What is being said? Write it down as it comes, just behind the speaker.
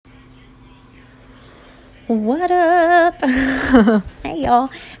What up? Hey, y'all.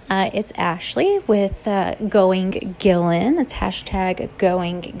 It's Ashley with Going Gilland. It's hashtag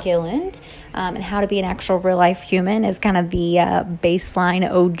Going Gilland. And how to be an actual real life human is kind of the baseline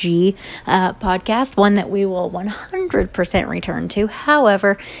OG podcast, one that we will 100% return to.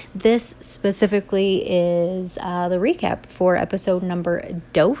 However, this specifically is the recap for episode number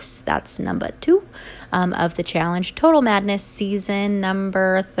dose. That's number 2 of the challenge, Total Madness season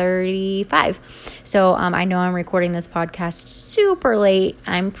number 35. So I know I'm recording this podcast super late.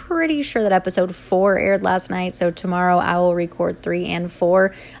 I'm pretty sure that episode 4 aired last night. So tomorrow I will record 3 and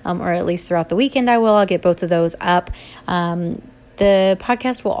 4, or at least throughout the weekend I'll get both of those up. The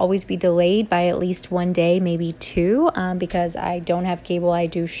podcast will always be delayed by at least one day, maybe 2, because I don't have cable. I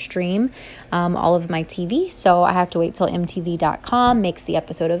do stream all of my TV, so I have to wait till mtv.com makes the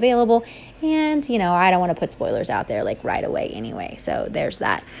episode available. And, I don't want to put spoilers out there like right away anyway, so there's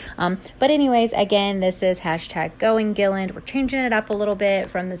that. But anyways, again, this is hashtag Going Gilland. We're changing it up a little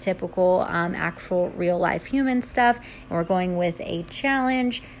bit from the typical actual real life human stuff, and we're going with a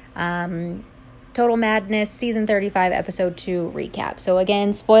challenge. Total Madness, Season 35, Episode 2 recap. So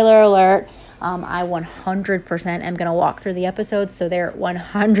again, spoiler alert, I 100% am going to walk through the episode, so there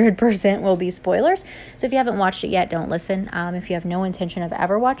 100% will be spoilers. So if you haven't watched it yet, don't listen. If you have no intention of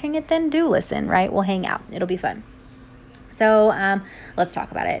ever watching it, then do listen, right? We'll hang out. It'll be fun. So let's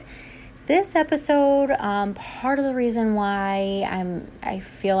talk about it. This episode, part of the reason why I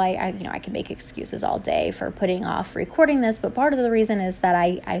feel like I can make excuses all day for putting off recording this, but part of the reason is that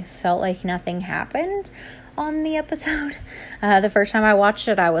I felt like nothing happened on the episode. The first time I watched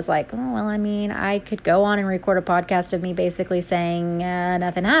it, I was like, oh, well, I could go on and record a podcast of me basically saying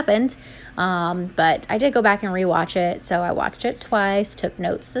nothing happened. But I did go back and rewatch it. So I watched it twice, took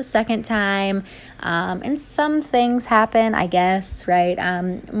notes the second time. And some things happen, I guess, right?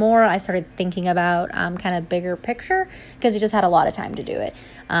 More I started thinking about kind of bigger picture because I just had a lot of time to do it.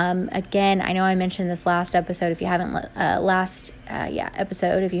 Again, I know I mentioned this last episode. If you haven't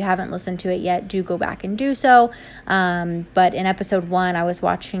if you haven't listened to it yet, do go back and do so. But in episode 1, I was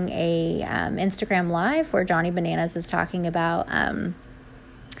watching a Instagram live where Johnny Bananas is talking about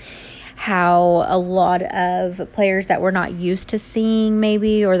how a lot of players that we're not used to seeing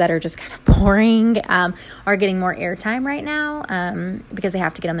maybe, or that are just kind of boring, are getting more airtime right now because they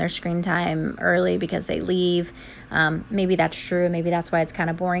have to get on their screen time early because they leave. Maybe that's true. Maybe that's why it's kind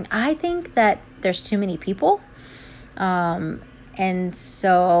of boring. I think that there's too many people. And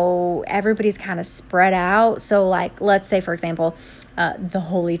so everybody's kind of spread out. So like, let's say, for example, the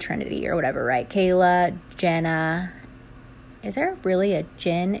Holy Trinity or whatever, right? Kayla, Jenna. Is there really a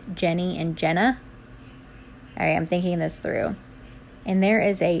Jen, Jenny, and Jenna? All right, I'm thinking this through. And there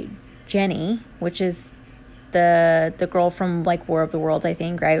is a Jenny, which is the girl from like War of the Worlds, I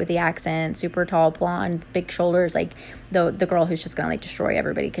think, right? With the accent, super tall, blonde, big shoulders, like the girl who's just gonna like destroy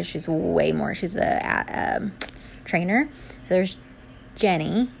everybody because she's way more. She's a trainer. So there's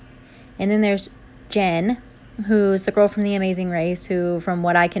Jenny, and then there's Jen, who's the girl from The Amazing Race, who, from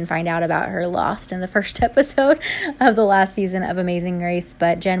what I can find out about her, lost in the first episode of the last season of Amazing Race.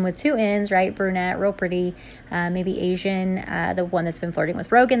 But Jen with 2 N's, right? Brunette, real pretty, maybe Asian, the one that's been flirting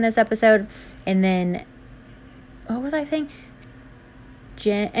with Rogan this episode. And then, what was I saying?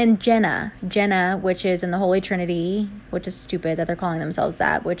 Jenna, which is in the Holy Trinity, which is stupid that they're calling themselves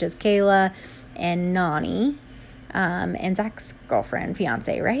that, which is Kayla and Nany. And Zach's girlfriend,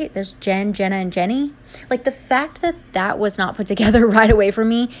 fiance, right? There's Jen, Jenna, and Jenny. Like, the fact that was not put together right away for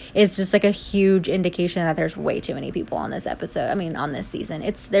me is just like a huge indication that there's way too many people on this episode. On this season,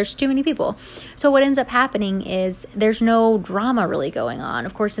 there's too many people. So what ends up happening is there's no drama really going on.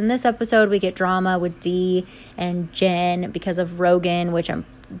 Of course, in this episode, we get drama with Dee and Jen because of Rogan,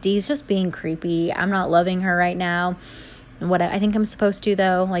 Dee's just being creepy. I'm not loving her right now. What I think I'm supposed to,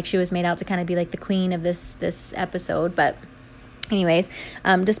 though, like, she was made out to kind of be like the queen of this episode. But anyways,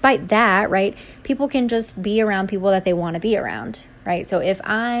 despite that, right, people can just be around people that they want to be around, right? So if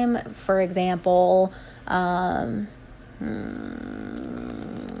I'm, for example,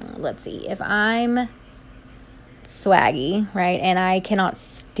 let's see, if I'm swaggy, right, and I cannot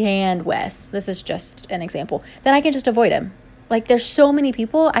stand Wes, this is just an example, then I can just avoid him. Like, there's so many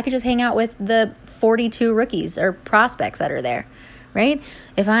people, I could just hang out with the 42 rookies or prospects that are there, right?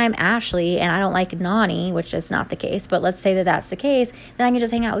 If I'm Ashley and I don't like Nany, which is not the case, but let's say that that's the case, then I can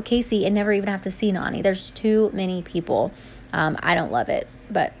just hang out with Casey and never even have to see Nany. There's too many people. I don't love it,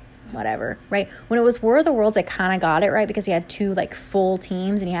 but whatever, right? When it was War of the Worlds, I kind of got it, right? Because you had 2 like full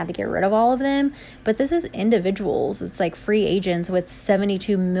teams and you had to get rid of all of them. But this is individuals. It's like free agents with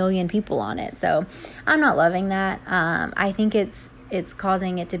 72 million people on it. So I'm not loving that. I think it's it's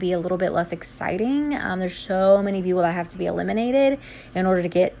causing it to be a little bit less exciting. There's so many people that have to be eliminated in order to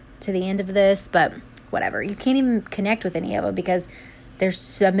get to the end of this, but whatever. You can't even connect with any of them because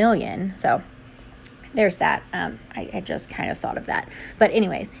there's a million. So there's that. I just kind of thought of that. But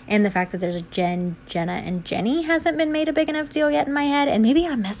anyways, and the fact that there's a Jen, Jenna, and Jenny hasn't been made a big enough deal yet in my head. And maybe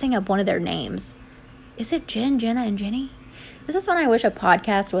I'm messing up one of their names. Is it Jen, Jenna, and Jenny? This is when I wish a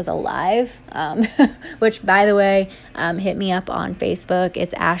podcast was alive, which, by the way, hit me up on Facebook.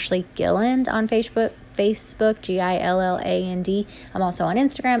 It's Ashley Gilland on Facebook, Gilland. I'm also on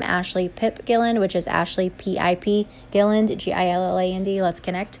Instagram, Ashley Pip Gilland, which is Ashley Pip Gilland, Gilland. Let's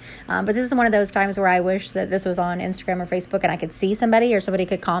connect. But this is one of those times where I wish that this was on Instagram or Facebook and I could see somebody, or somebody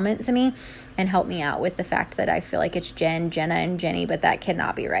could comment to me and help me out with the fact that I feel like it's Jen, Jenna, and Jenny, but that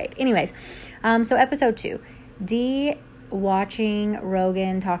cannot be right. Anyways, so episode 2, D watching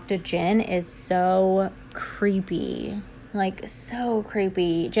Rogan talk to Jen is so creepy. Like, so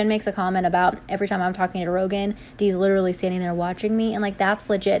creepy. Jen makes a comment about every time I'm talking to Rogan, Dee's literally standing there watching me. And, like, that's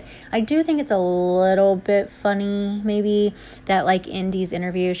legit. I do think it's a little bit funny, maybe, that, like, in Dee's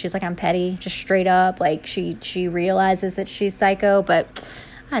interview, she's like, I'm petty, just straight up. Like, she realizes that she's psycho. But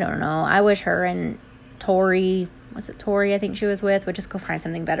I don't know. I wish her and Tori, was it Tori I think she was with, would just go find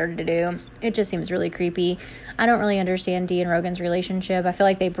something better to do. It just seems really creepy. I don't really understand Dee and Rogan's relationship. I feel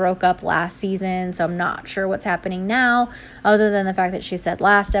like they broke up last season, so I'm not sure what's happening now, other than the fact that she said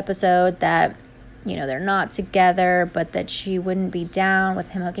last episode that, you know, they're not together, but that she wouldn't be down with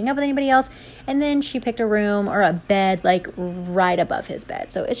him hooking up with anybody else. And then she picked a room or a bed, like, right above his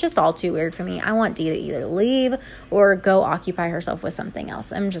bed. So it's just all too weird for me. I want Dee to either leave or go occupy herself with something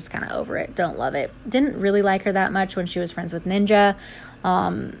else. I'm just kind of over it. Don't love it. Didn't really like her that much when she was friends with Ninja.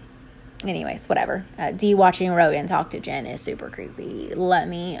 Anyways, whatever. Dee watching Rogan talk to Jen is super creepy. Let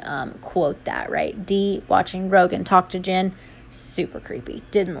me quote that, right? Dee watching Rogan talk to Jen, super creepy.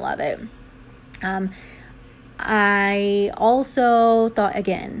 Didn't love it. I also thought,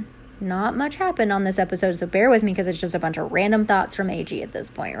 again, not much happened on this episode, so bear with me because it's just a bunch of random thoughts from AG at this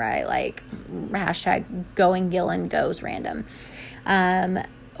point, right? Like, hashtag going Gillen goes random.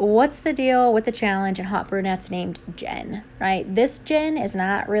 What's the deal with the challenge and hot brunettes named Jen, right? This Jen is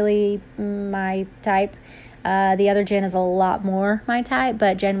not really my type. The other Jen is a lot more my type,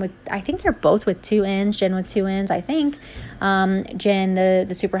 but Jen with, I think they're both with 2 N's, Jen with 2 N's, I think. Jen,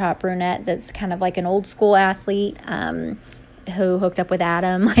 the super hot brunette that's kind of like an old school athlete, who hooked up with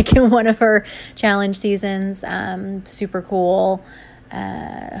Adam, like in one of her challenge seasons, super cool,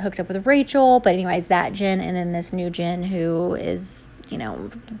 hooked up with Rachel, but anyways, that Jen, and then this new Jen who is, you know,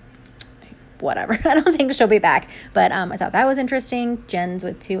 whatever. I don't think she'll be back, but I thought that was interesting. Jen's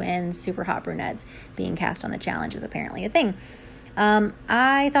with 2 N's, super hot brunettes being cast on the challenge is apparently a thing.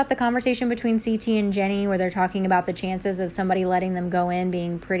 I thought the conversation between CT and Jenny, where they're talking about the chances of somebody letting them go in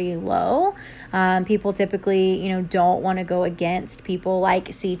being pretty low. People typically, you know, don't want to go against people like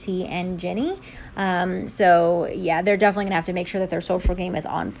CT and Jenny. So yeah, they're definitely gonna have to make sure that their social game is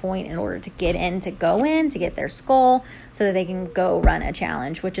on point in order to get in, to go in, to get their skull so that they can go run a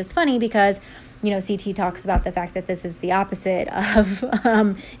challenge, which is funny because, you know, CT talks about the fact that this is the opposite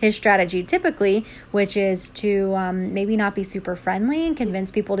of his strategy typically, which is to maybe not be super friendly and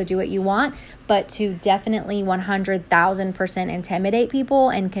convince people to do what you want, but to definitely 100,000% intimidate people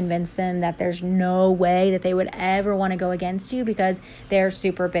and convince them that there's no way that they would ever want to go against you because they're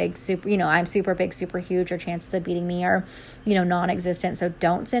super big, super, you know, I'm super big, super huge, or chances of beating me are, you know, non-existent, so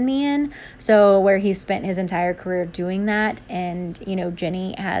don't send me in. So where he spent his entire career doing that, and, you know,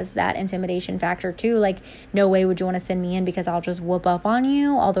 Jenny has that intimidation factor too, like, no way would you want to send me in because I'll just whoop up on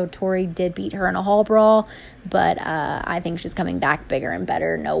you, although Tori did beat her in a hall brawl, but I think she's coming back bigger and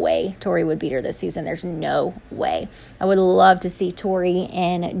better. No way Tori would beat her this season. There's no way. I would love to see Tori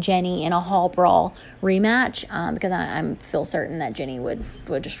and Jenny in a hall brawl rematch, because I feel certain that Jenny would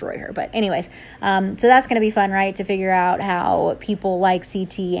destroy her. But anyways, so that's going to be fun, right? To figure out how people like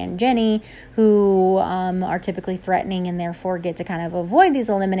CT and Jenny, who are typically threatening and therefore get to kind of avoid these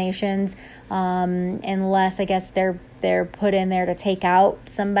eliminations, unless I guess they're put in there to take out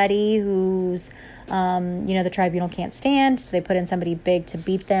somebody who's, you know, the tribunal can't stand. So they put in somebody big to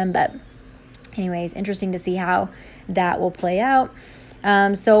beat them. But anyways, interesting to see how that will play out.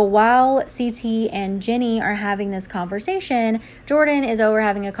 So while CT and Jenny are having this conversation, Jordan is over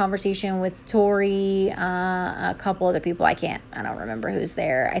having a conversation with Tori, a couple other people. I don't remember who's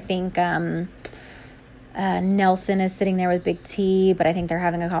there. I think, Nelson is sitting there with Big T, but I think they're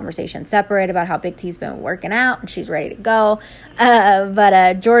having a conversation separate about how Big T's been working out and she's ready to go.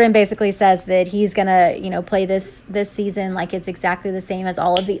 But Jordan basically says that he's gonna, play this season like it's exactly the same as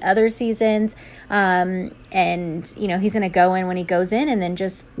all of the other seasons. And he's gonna go in when he goes in and then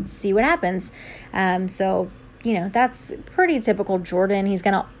just see what happens. So that's pretty typical Jordan. He's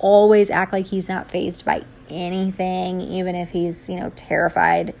gonna always act like he's not fazed by anything, even if he's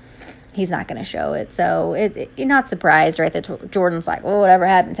terrified. He's not going to show it. So you're not surprised, right, that Jordan's like, well, whatever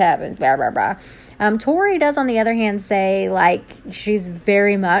happens, blah, blah, blah. Tori does, on the other hand, say, like, she's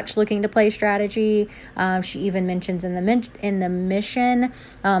very much looking to play strategy. She even mentions in the mission,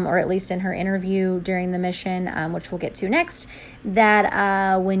 or at least in her interview during the mission, which we'll get to next,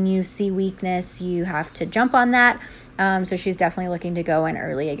 that when you see weakness, you have to jump on that. So she's definitely looking to go in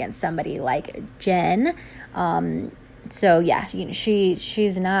early against somebody like Jen. So yeah,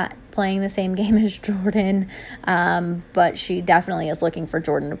 she's not playing the same game as Jordan, but she definitely is looking for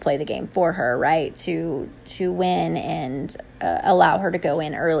Jordan to play the game for her, right? To win and allow her to go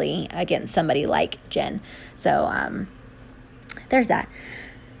in early against somebody like Jen. So there's that.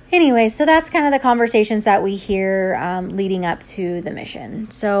 Anyway, so that's kind of the conversations that we hear leading up to the mission.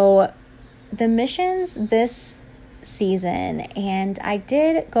 So the missions this season, and I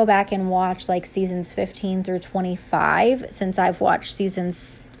did go back and watch like seasons 15 through 25 since I've watched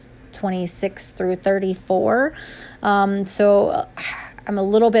seasons 26 through 34. So I'm a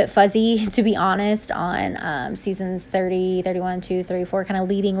little bit fuzzy, to be honest, on seasons 30, 31, 2, 34, kind of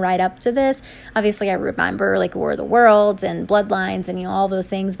leading right up to this. Obviously, I remember like War of the Worlds and Bloodlines and all those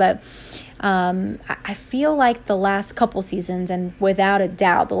things, but I feel like the last couple seasons, and without a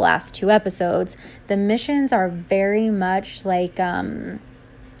doubt the last 2 episodes, the missions are very much like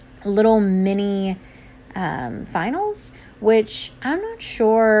little mini finals, which I'm not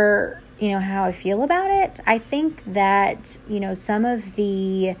sure how I feel about it. I think that some of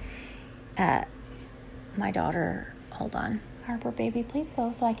the my daughter, hold on, Harper baby, please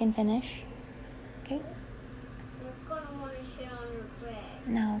go so I can finish. Okay. You're going to want to sit on your bed.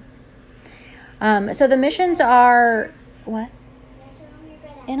 No. So the missions are what?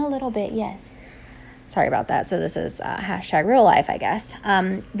 In a little bit, yes. Sorry about that. So this is hashtag real life, I guess.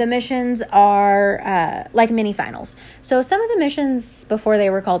 The missions are like mini finals. So some of the missions before they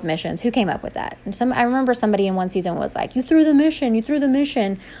were called missions, who came up with that? And I remember somebody in one season was like, you threw the mission.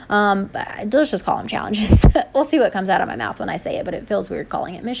 Let's just call them challenges. We'll see what comes out of my mouth when I say it, but it feels weird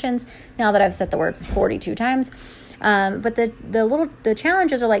calling it missions now that I've said the word 42 times. But the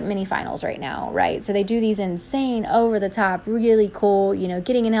challenges are like mini finals right now, right? So they do these insane, over the top, really cool,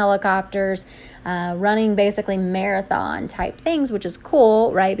 getting in helicopters, running basically marathon type things, which is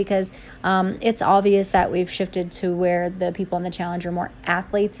cool, right? Because it's obvious that we've shifted to where the people in the challenge are more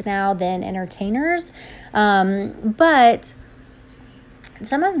athletes now than entertainers. But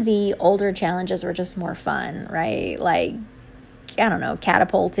some of the older challenges were just more fun, right? Like, I don't know,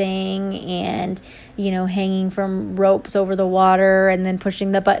 catapulting and, hanging from ropes over the water and then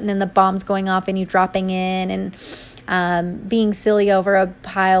pushing the button and the bomb's going off and you dropping in, and being silly over a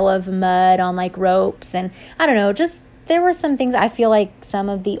pile of mud on like ropes. And I don't know, just there were some things. I feel like some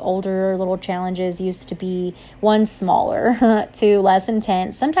of the older little challenges used to be, 1, smaller, 2, less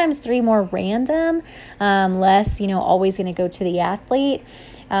intense, sometimes 3, more random, less, always going to go to the athlete,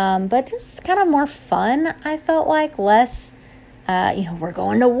 but just kind of more fun. I felt like less, we're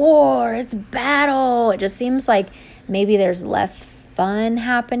going to war, it's battle. It just seems like maybe there's less fun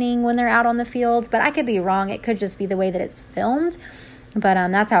happening when they're out on the field, but I could be wrong. It could just be the way that it's filmed, but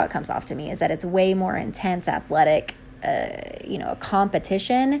that's how it comes off to me, is that it's way more intense, athletic, a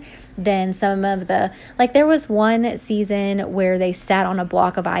competition than some of the, like, there was one season where they sat on a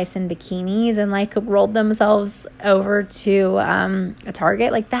block of ice in bikinis and like rolled themselves over to a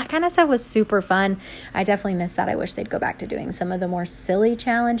target. Like, that kind of stuff was super fun. I definitely miss that. I wish they'd go back to doing some of the more silly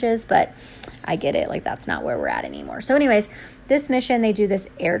challenges, but I get it. Like, that's not where we're at anymore. So anyways, this mission, they do this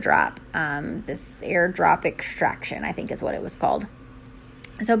airdrop, extraction, I think is what it was called.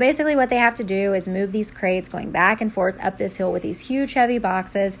 So basically what they have to do is move these crates going back and forth up this hill with these huge heavy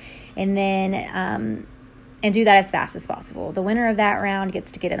boxes, and then and do that as fast as possible. The winner of that round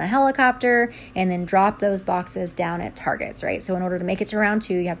gets to get in a helicopter and then drop those boxes down at targets, right? So in order to make it to round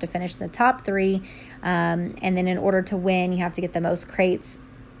 2, you have to finish the top 3, and then in order to win, you have to get the most crates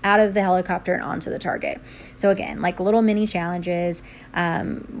out of the helicopter and onto the target. So again, like little mini challenges,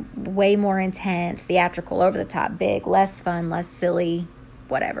 way more intense, theatrical, over the top, big, less fun, less silly,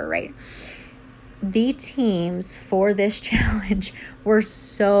 whatever, right? The teams for this challenge were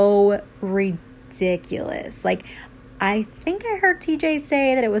so ridiculous. Like, I think I heard TJ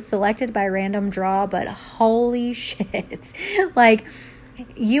say that it was selected by random draw, but holy shit. Like,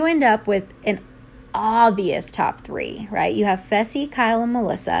 you end up with an obvious top 3, right? You have Fessy, Kyle, and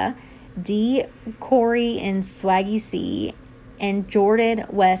Melissa, D, Corey, and Swaggy C, and Jordan,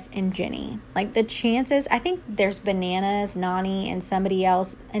 Wes, and Jenny. Like, the chances, I think there's Bananas, Nani, and somebody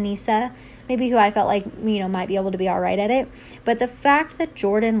else, Anissa, maybe, who I felt like, might be able to be all right at it. But the fact that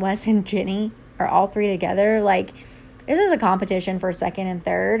Jordan, Wes, and Jenny are all 3 together, like, this is a competition for second and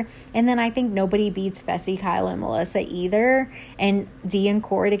third. And then I think nobody beats Fessy, Kyle, and Melissa either. And D and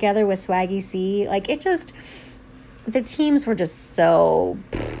Corey together with Swaggy C. Like, it just, the teams were just so,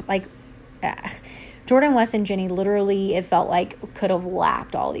 like, Jordan, Wes, and Jenny literally, it felt like, could have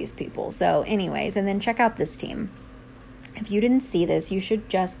lapped all these people. So anyways, and then check out this team. If you didn't see this, you should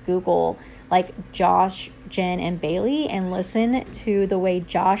just Google, like, Josh, Jen, and Bailey and listen to the way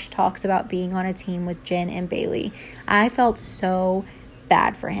Josh talks about being on a team with Jen and Bailey. I felt so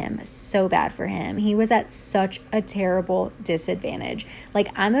bad for him. So bad for him. He was at such a terrible disadvantage. Like,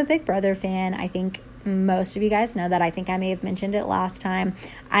 I'm a Big Brother fan. I think most of you guys know that. I think I may have mentioned it last time.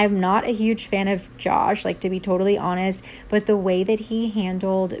 I'm not a huge fan of Josh, like, to be totally honest, but the way that he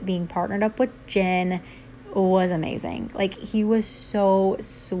handled being partnered up with Jen was amazing. Like, he was so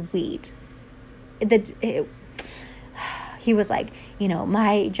sweet. He was like,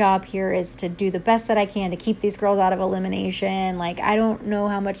 my job here is to do the best that I can to keep these girls out of elimination. Like, I don't know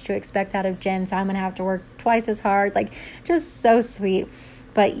how much to expect out of Jen, so I'm going to have to work twice as hard. Like, just so sweet.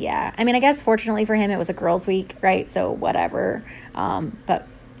 But yeah, I mean, I guess fortunately for him, it was a girls' week, right? So whatever. But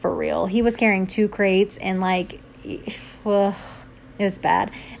for real, he was carrying 2 crates and, like, ugh, it was bad.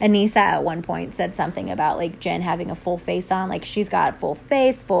 Anissa at one point said something about, like, Jen having a full face on. Like, she's got full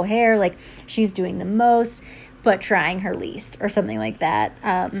face, full hair. Like, she's doing the most, but trying her least, or something like that.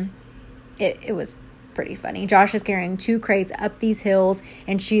 It was pretty funny. Josh is carrying 2 crates up these hills,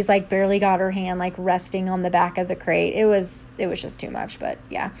 and she's, like, barely got her hand, like, resting on the back of the crate. It was just too much, but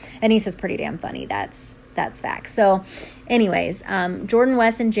yeah. Anissa's pretty damn funny. That's facts. So anyways, Jordan,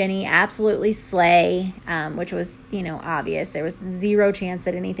 Wes, and Jenny absolutely slay, which was, obvious. There was 0 chance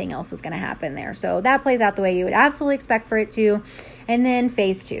that anything else was going to happen there. So that plays out the way you would absolutely expect for it to. And then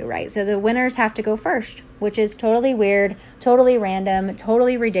phase 2, right? So the winners have to go first, which is totally weird, totally random,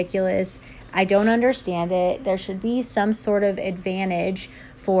 totally ridiculous. I don't understand it. There should be some sort of advantage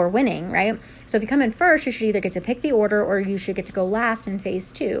for winning, right? So if you come in first, you should either get to pick the order or you should get to go last in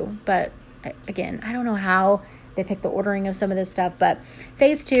phase 2. But again, I don't know how they pick the ordering of some of this stuff, but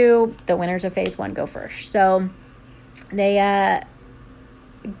phase 2, the winners of phase 1 go first. So they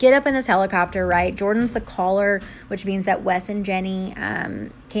get up in this helicopter, right? Jordan's the caller, which means that Wes and Jenny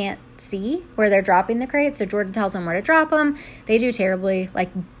can't see where they're dropping the crates. So Jordan tells them where to drop them. They do terribly, like,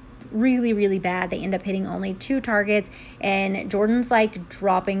 really, really bad. They end up hitting only 2 targets, and Jordan's, like,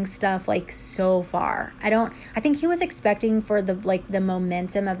 dropping stuff, like, so far. I think he was expecting for the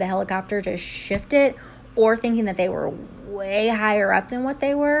momentum of the helicopter to shift it, or thinking that they were way higher up than what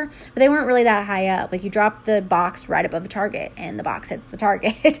they were, but they weren't really that high up. Like, you drop the box right above the target and the box hits the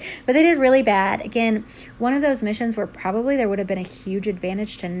target. But they did really bad. Again, one of those missions where probably there would have been a huge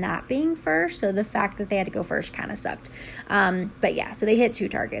advantage to not being first, so the fact that they had to go first kind of sucked. But yeah, so they hit 2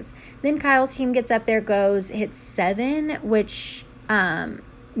 targets. Then Kyle's team gets up there, hits 7, which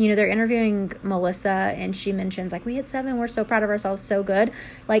they're interviewing Melissa, and she mentions, like, we hit 7. We're so proud of ourselves. So good.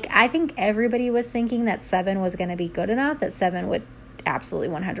 Like, I think everybody was thinking that 7 was going to be good enough, that 7 would absolutely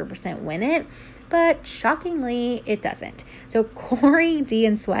 100% win it. But shockingly, it doesn't. So Corey, D,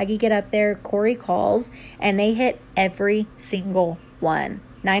 and Swaggy get up there. Corey calls, and they hit every single one.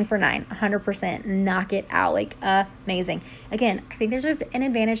 9 for 9, 100%. Knock it out. Like, amazing. Again, I think there's an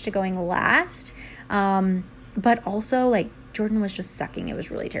advantage to going last. But also, like, Jordan was just sucking. It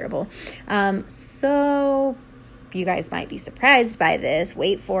was really terrible. So you guys might be surprised by this.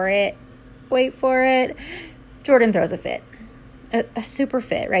 Wait for it. Jordan throws a fit. A super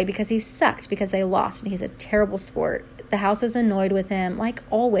fit, right? Because he sucked, because they lost, and he's a terrible sport. The house is annoyed with him, like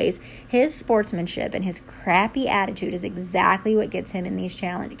always. His sportsmanship and his crappy attitude is exactly what gets him in these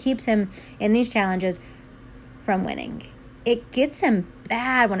keeps him in these challenges from winning. It gets him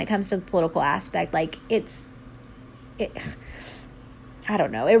bad when it comes to the political aspect. Like, I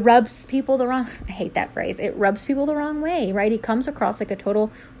don't know. It rubs people I hate that phrase. It rubs people the wrong way, right? He comes across like a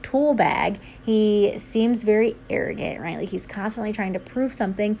total tool bag. He seems very arrogant, right? Like, he's constantly trying to prove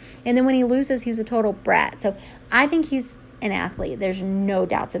something. And then when he loses, he's a total brat. So I think he's an athlete. There's no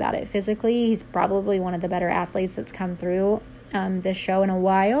doubts about it. Physically, he's probably one of the better athletes that's come through this show in a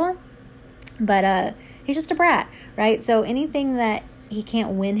while. But he's just a brat, right? So anything that he can't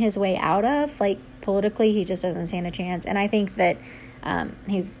win his way out of, like, politically, he just doesn't stand a chance. And I think that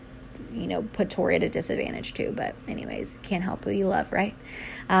he's, put Tori at a disadvantage too. But anyways, can't help who you love, right?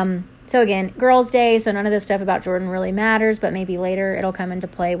 So again, Girls' Day, so none of this stuff about Jordan really matters, but maybe later it'll come into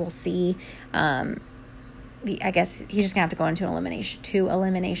play. We'll see. I guess he's just going to have to go into two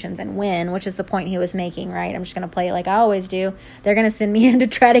eliminations and win, which is the point he was making, right? I'm just going to play it like I always do. They're going to send me in to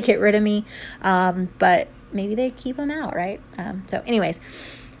try to get rid of me. But maybe they keep him out, right? So anyways,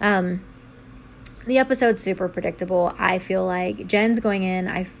 the episode's super predictable. I feel like Jen's going in.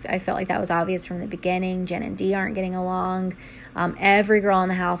 I felt like that was obvious from the beginning. Jen and Dee aren't getting along. Every girl in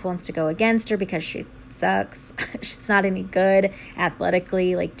the house wants to go against her because she sucks. She's not any good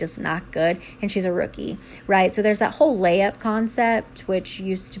athletically, like just not good. And she's a rookie, right? So there's that whole layup concept, which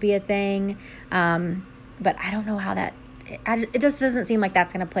used to be a thing. But I don't know how that... it just doesn't seem like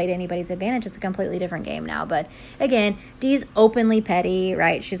that's going to play to anybody's advantage. It's a completely different game now. But again, Dee's openly petty,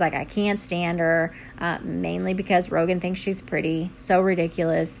 right? She's like, I can't stand her, mainly because Rogan thinks she's pretty. So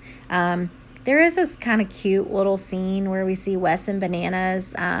ridiculous. There is this kind of cute little scene where we see Wes and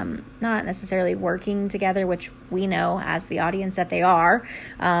Bananas not necessarily working together, which we know as the audience that they are,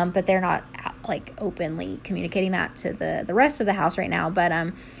 but they're not like openly communicating that to the rest of the house right now.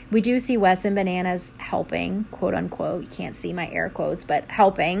 But we do see Wes and Bananas helping, quote unquote, you can't see my air quotes, but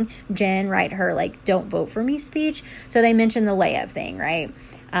helping Jen write her like don't vote for me speech. So they mentioned the layup thing, right?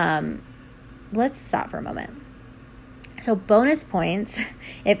 Let's stop for a moment. So bonus points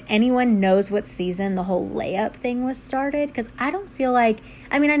if anyone knows what season the whole layup thing was started, because I don't feel like,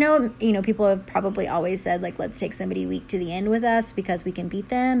 I mean, I know, people have probably always said like, let's take somebody weak to the end with us because we can beat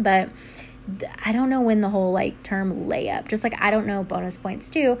them, but I don't know when the whole like term layup, just like I don't know bonus points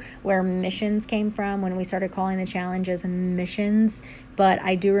too, where missions came from when we started calling the challenges missions, but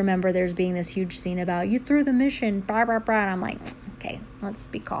I do remember there's being this huge scene about you threw the mission, blah, blah, blah, and I'm like, okay, let's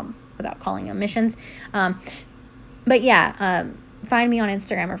be calm about calling them missions. But yeah, find me on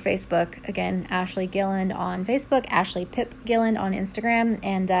Instagram or Facebook. Again, Ashley Gilland on Facebook, Ashley Pip Gilland on Instagram,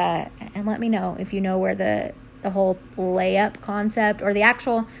 and let me know if you know where the whole layup concept, or the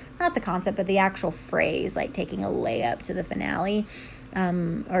actual, not the concept, but the actual phrase, like taking a layup to the finale,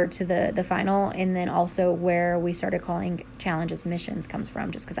 or to the final, and then also where we started calling challenges missions comes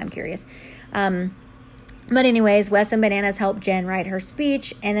from, just because I'm curious. But anyways, Wes and Bananas help Jen write her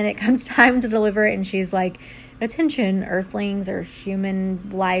speech, and then it comes time to deliver it, and she's like, attention, earthlings, or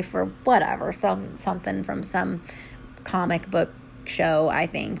human life, or whatever, something from some comic book show, I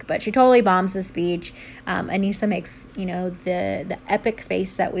think. But she totally bombs the speech. Anissa makes, the epic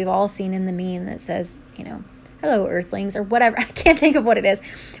face that we've all seen in the meme that says, hello, earthlings, or whatever. I can't think of what it is.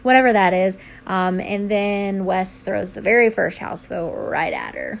 Whatever that is. And then Wes throws the very first house vote right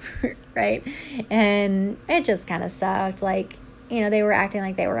at her, right? And it just kind of sucked. Like, they were acting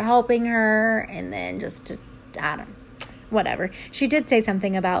like they were helping her, and then just I don't know, whatever. She did say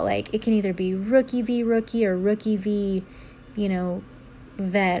something about like it can either be rookie v rookie or rookie v,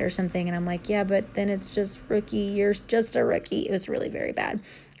 vet or something. And I'm like, yeah, but then it's just rookie. You're just a rookie. It was really very bad.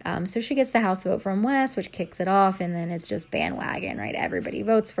 So she gets the house vote from Wes, which kicks it off. And then it's just bandwagon, right? Everybody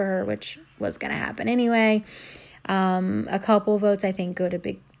votes for her, which was going to happen anyway. A couple votes, I think, go to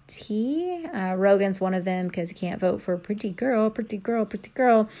Big T. Rogan's one of them because he can't vote for pretty girl. But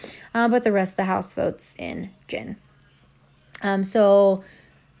the rest of the house votes in Jen. So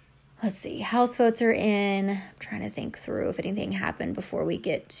let's see. House votes are in. I'm trying to think through if anything happened before we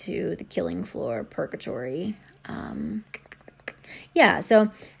get to the killing floor, purgatory. Yeah,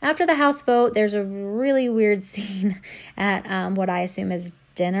 so after the house vote, there's a really weird scene at what I assume is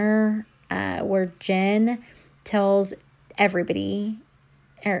dinner, where Jen tells everybody,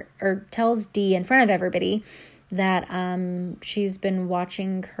 or tells Dee in front of everybody that she's been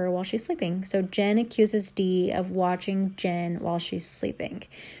watching her while she's sleeping. So Jen accuses Dee of watching Jen while she's sleeping.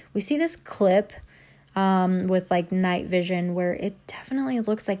 We see this clip with like night vision where it definitely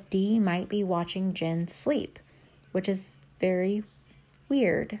looks like Dee might be watching Jen sleep, which is very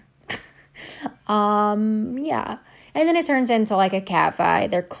weird. Yeah. And then it turns into like a cat fight.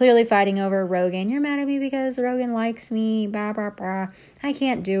 They're clearly fighting over Rogan. You're mad at me because Rogan likes me. Blah, blah, blah. I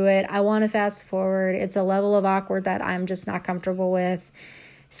can't do it. I want to fast forward. It's a level of awkward that I'm just not comfortable with.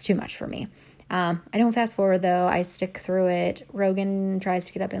 It's too much for me. I don't fast forward though. I stick through it. Rogan tries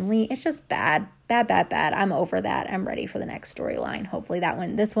to get up and leave. It's just bad. Bad. I'm over that. I'm ready for the next storyline. Hopefully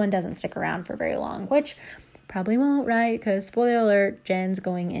this one doesn't stick around for very long, which probably won't, right? Because spoiler alert, Jen's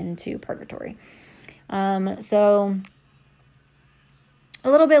going into purgatory. So a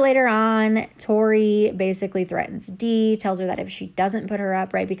little bit later on, Tori basically threatens Dee, tells her that if she doesn't put her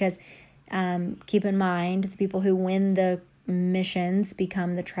up, right? Because keep in mind, the people who win the missions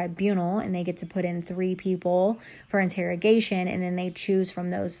become the tribunal, and they get to put in 3 people for interrogation, and then they choose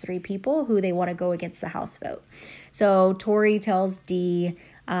from those 3 people who they want to go against the House vote. So Tori tells Dee,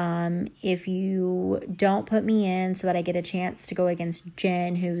 if you don't put me in so that I get a chance to go against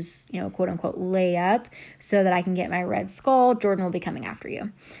Jen, who's, quote unquote layup, so that I can get my red skull, Jordan will be coming after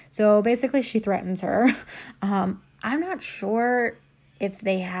you. So basically she threatens her. I'm not sure if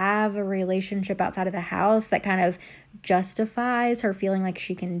they have a relationship outside of the house that kind of justifies her feeling like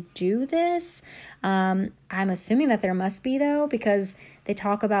she can do this. I'm assuming that there must be, though, because they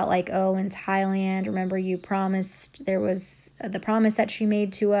talk about like, oh, in Thailand, remember you promised, there was the promise that she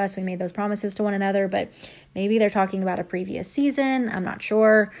made to us. We made those promises to one another, but maybe they're talking about a previous season. I'm not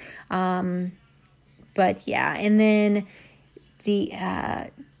sure. But yeah, and then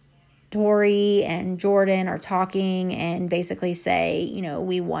Tori and Jordan are talking and basically say,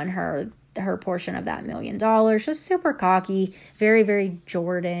 we won her portion of that $1 million. Just super cocky, very, very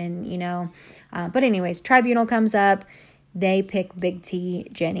Jordan, But anyways, tribunal comes up. They pick Big T,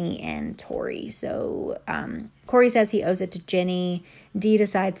 Jenny, and Tori. So Corey says he owes it to Jenny. Dee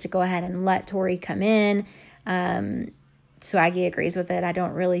decides to go ahead and let Tori come in. Swaggy agrees with it. I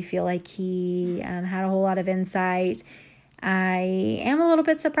don't really feel like he had a whole lot of insight. I am a little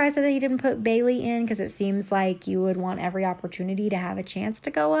bit surprised that he didn't put Bailey in, because it seems like you would want every opportunity to have a chance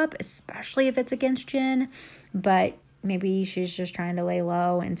to go up, especially if it's against Jen. But maybe she's just trying to lay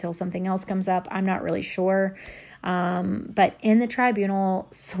low until something else comes up. I'm not really sure. But in the tribunal,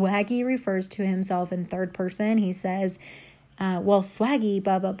 Swaggy refers to himself in third person. He says, Swaggy,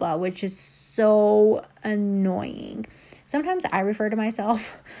 blah, blah, blah, which is so annoying. Sometimes I refer to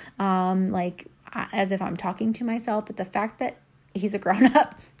myself as if I'm talking to myself, but the fact that he's a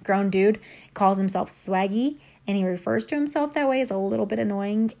grown dude, calls himself Swaggy, and he refers to himself that way is a little bit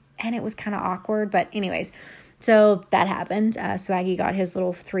annoying, and it was kind of awkward. But anyways, so that happened. Swaggy got his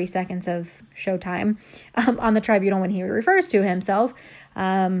little 3 seconds of showtime on the tribunal when he refers to himself.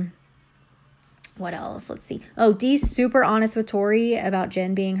 What else? Let's see. Oh, Dee's super honest with Tori about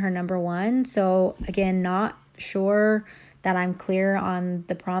Jen being her number 1. So again, not sure that I'm clear on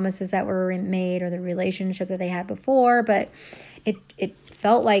the promises that were made or the relationship that they had before, but it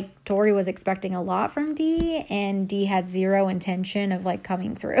felt like Tori was expecting a lot from Dee, and Dee had zero intention of like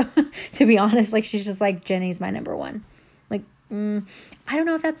coming through. To be honest, like she's just like, Jenny's my number 1. Like, I don't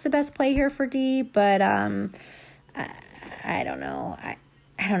know if that's the best play here for Dee, but I don't know. I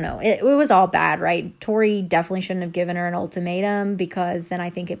don't know. It was all bad, right? Tori definitely shouldn't have given her an ultimatum, because then I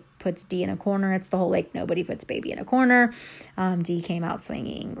think it puts Dee in a corner. It's the whole like nobody puts baby in a corner. Dee came out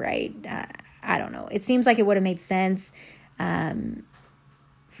swinging, right? I don't know. It seems like it would have made sense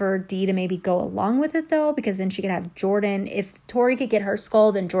for Dee to maybe go along with it, though, because then she could have Jordan. If Tori could get her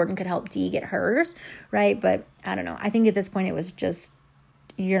skull, then Jordan could help Dee get hers, right? But I don't know. I think at this point it was just,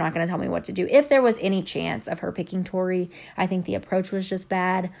 you're not going to tell me what to do. If there was any chance of her picking Tori, I think the approach was just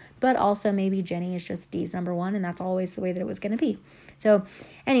bad. But also maybe Jenny is just Dee's number 1, and that's always the way that it was going to be. So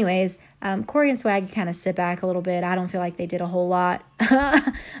anyways, Corey and Swag kind of sit back a little bit. I don't feel like they did a whole lot.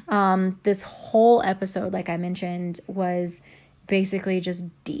 This whole episode, like I mentioned, was basically just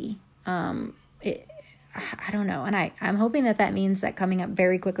Dee. I don't know. And I'm hoping that means that coming up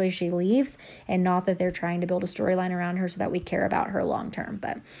very quickly she leaves, and not that they're trying to build a storyline around her so that we care about her long term.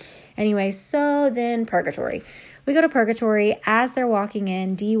 But anyway, so then Purgatory. We go to Purgatory. As they're walking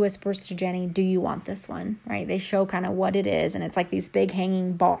in, Dee whispers to Jenny, do you want this one? Right? They show kind of what it is, and it's like these big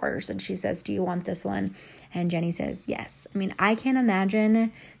hanging bars. And she says, do you want this one? And Jenny says, yes. I mean, I can't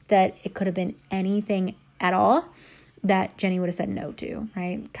imagine that it could have been anything at all that Jenny would have said no to,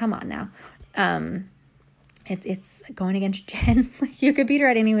 right? Come on now. It's going against Jen. Like, you could beat her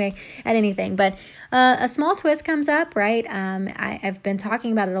at anything. But a small twist comes up, right? I've been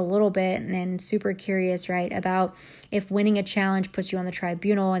talking about it a little bit, and super curious, right, about if winning a challenge puts you on the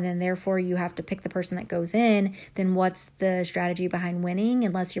tribunal, and then therefore you have to pick the person that goes in, then what's the strategy behind winning,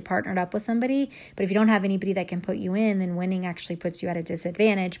 unless you're partnered up with somebody? But if you don't have anybody that can put you in, then winning actually puts you at a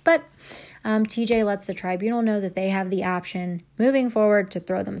disadvantage. But TJ lets the tribunal know that they have the option moving forward to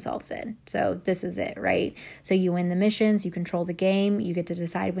throw themselves in. So this is it, right? So you win the missions, you control the game, you get to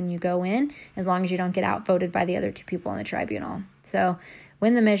decide when you go in, as long as you don't get outvoted by the other 2 people on the tribunal. So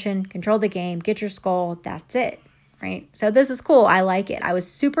win the mission, control the game, get your skull, that's it, right? So this is cool. I like it. I was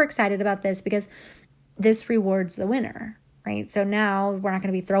super excited about this because this rewards the winner, right? So now we're not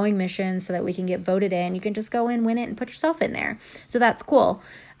going to be throwing missions so that we can get voted in. You can just go in, win it, and put yourself in there. So that's cool.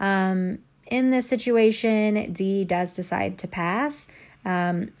 In this situation, Dee does decide to pass.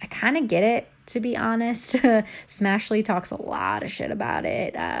 I kind of get it. to be honest. Smashly talks a lot of shit about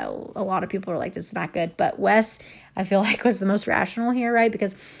it. A lot of people are like, this is not good. But Wes, I feel like, was the most rational here, right?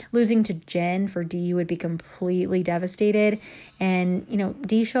 Because losing to Jen for Dee would be completely devastated. And,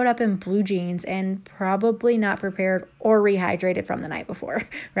 Dee showed up in blue jeans and probably not prepared or rehydrated from the night before,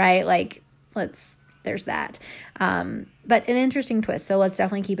 right? Like, there's that. But an interesting twist. So let's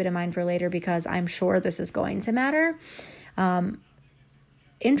definitely keep it in mind for later, because I'm sure this is going to matter.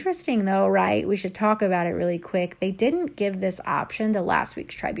 Interesting though, right? We should talk about it really quick. They didn't give this option to last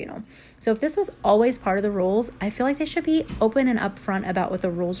week's tribunal. So if this was always part of the rules, I feel like they should be open and upfront about what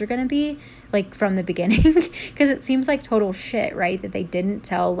the rules are going to be, like from the beginning, because it seems like total shit, right? That they didn't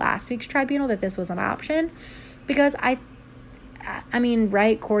tell last week's tribunal that this was an option, because I mean,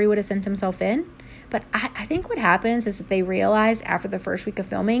 right? Corey would have sent himself in. But I think what happens is that they realized after the first week of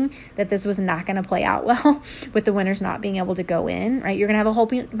filming that this was not going to play out well with the winners not being able to go in, right? You're going to have a whole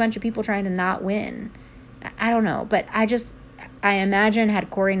bunch of people trying to not win. I don't know. But I imagine had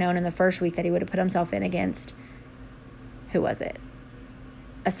Corey known in the first week that he would have put himself in against, who was it?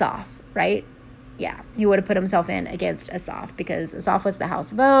 Asaf, right? Yeah, he would have put himself in against Asaf, because Asaf was the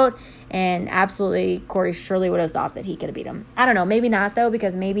house vote, and absolutely Corey surely would have thought that he could have beat him. I don't know, maybe not though,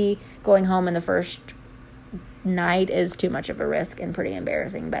 because maybe going home in the first night is too much of a risk and pretty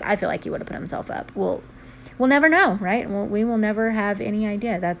embarrassing, but I feel like he would have put himself up. We'll never know, right? We will never have any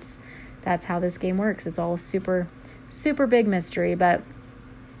idea. That's how this game works. It's all super, super big mystery, but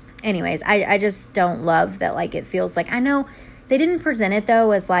anyways, I just don't love that, like, it feels like, I know they didn't present it,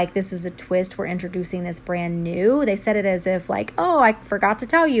 though, as like, this is a twist. We're introducing this brand new. They said it as if like, oh, I forgot to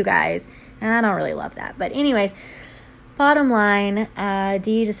tell you guys. And I don't really love that. But anyways, bottom line,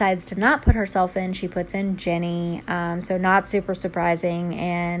 Dee decides to not put herself in. She puts in Jenny. So not super surprising.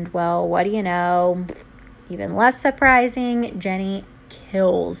 And, well, what do you know? Even less surprising, Jenny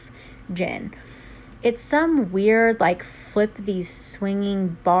kills Jen. It's some weird, like, flip these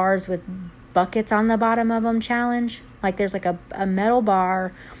swinging bars with buckets on the bottom of them challenge. Like, there's like a metal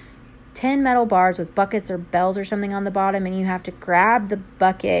bar, 10 metal bars with buckets or bells or something on the bottom, and you have to grab the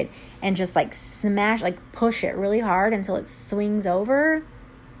bucket and just like smash, like push it really hard until it swings over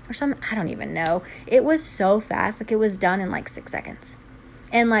or something. I don't even know. It was so fast. Like, it was done in like 6 seconds.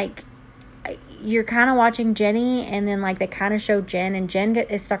 And like, you're kind of watching Jenny, and then like they kind of show Jen, and Jen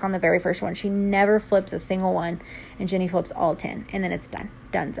is stuck on the very first one. She never flips a single one, and Jenny flips all 10, and then it's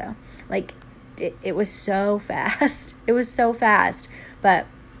donezo. Like, it was so fast. It was so fast, but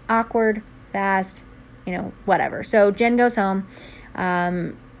awkward, fast, whatever. So Jen goes home.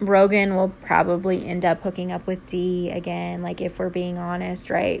 Rogan will probably end up hooking up with Dee again. Like, if we're being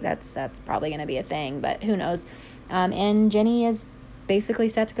honest, right? That's probably going to be a thing, but who knows? And Jenny is basically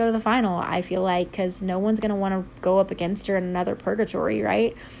set to go to the final, I feel like, because no one's going to want to go up against her in another purgatory,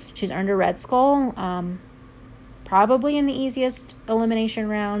 right? She's earned a Red Skull. Probably in the easiest elimination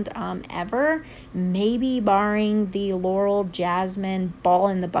round ever, maybe barring the Laurel Jasmine ball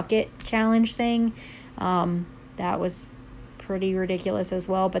in the bucket challenge thing. That was pretty ridiculous as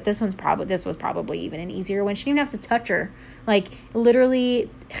well. But this was probably even an easier one. She didn't even have to touch her. Like, literally,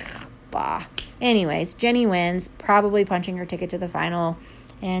 bah. Anyways, Jenny wins, probably punching her ticket to the final,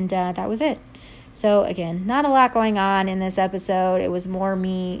 and that was it. So again, not a lot going on in this episode. It was more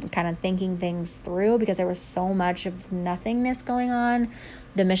me kind of thinking things through, because there was so much of nothingness going on.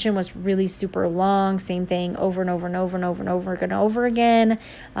 The mission was really super long. Same thing over and over and over and over and over and over again.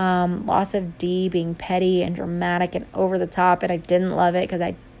 Lots of Dee being petty and dramatic and over the top, and I didn't love it because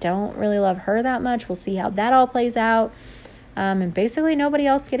I don't really love her that much. We'll see how that all plays out. And basically nobody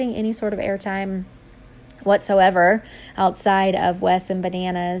else getting any sort of airtime whatsoever outside of Wes and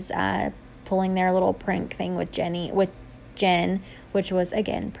Bananas pulling their little prank thing with Jen, which was,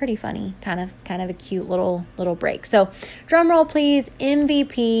 again, pretty funny, kind of a cute little break. So drum roll please.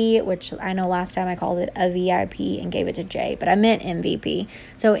 MVP, which I know last time I called it a VIP and gave it to Jay, but I meant MVP.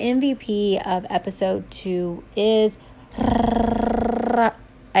 So MVP of episode 2 is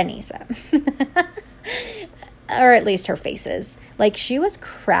Aneesa. Or at least her faces. Like, she was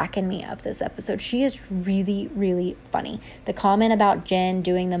cracking me up this episode. She is really, really funny. The comment about Jen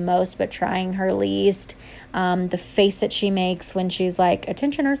doing the most but trying her least. The face that she makes when she's like,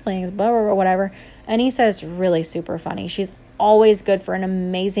 attention earthlings, blah, blah, blah, whatever. Aneesa is really super funny. She's always good for an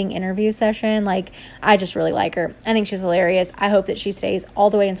amazing interview session. Like, I just really like her. I think she's hilarious. I hope that she stays all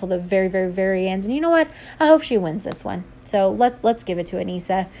the way until the very, very, very end. And you know what? I hope she wins this one. So let's give it to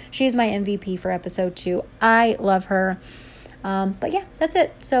Aneesa. She's my MVP for episode 2. I love her. But yeah, that's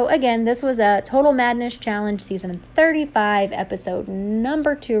it. So again, this was a Total Madness Challenge season 35 episode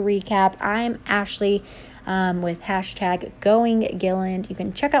number 2 recap. I'm Ashley. with hashtag Going Gilland. You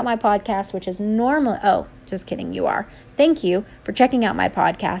can check out my podcast, which is normally, just kidding, you are. Thank you for checking out my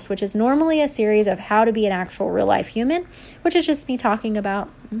podcast, which is normally a series of how to be an actual real life human, which is just me talking about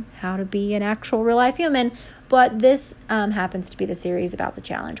how to be an actual real life human. But this happens to be the series about the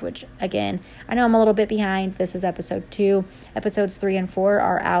challenge, which, again, I know I'm a little bit behind. This is episode 2. Episodes 3 and 4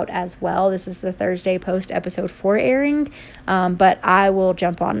 are out as well. This is the Thursday post episode 4 airing. But I will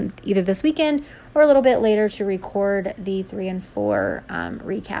jump on either this weekend or a little bit later to record the 3 and 4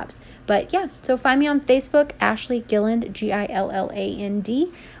 recaps. But yeah, so find me on Facebook, Ashley Gilland, Gilland,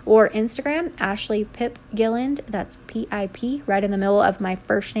 or Instagram, Ashley Pip Gilland. That's PIP, right in the middle of my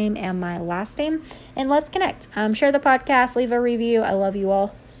first name and my last name. And let's connect. Share the podcast, leave a review. I love you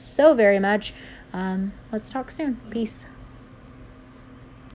all so very much. Let's talk soon. Peace.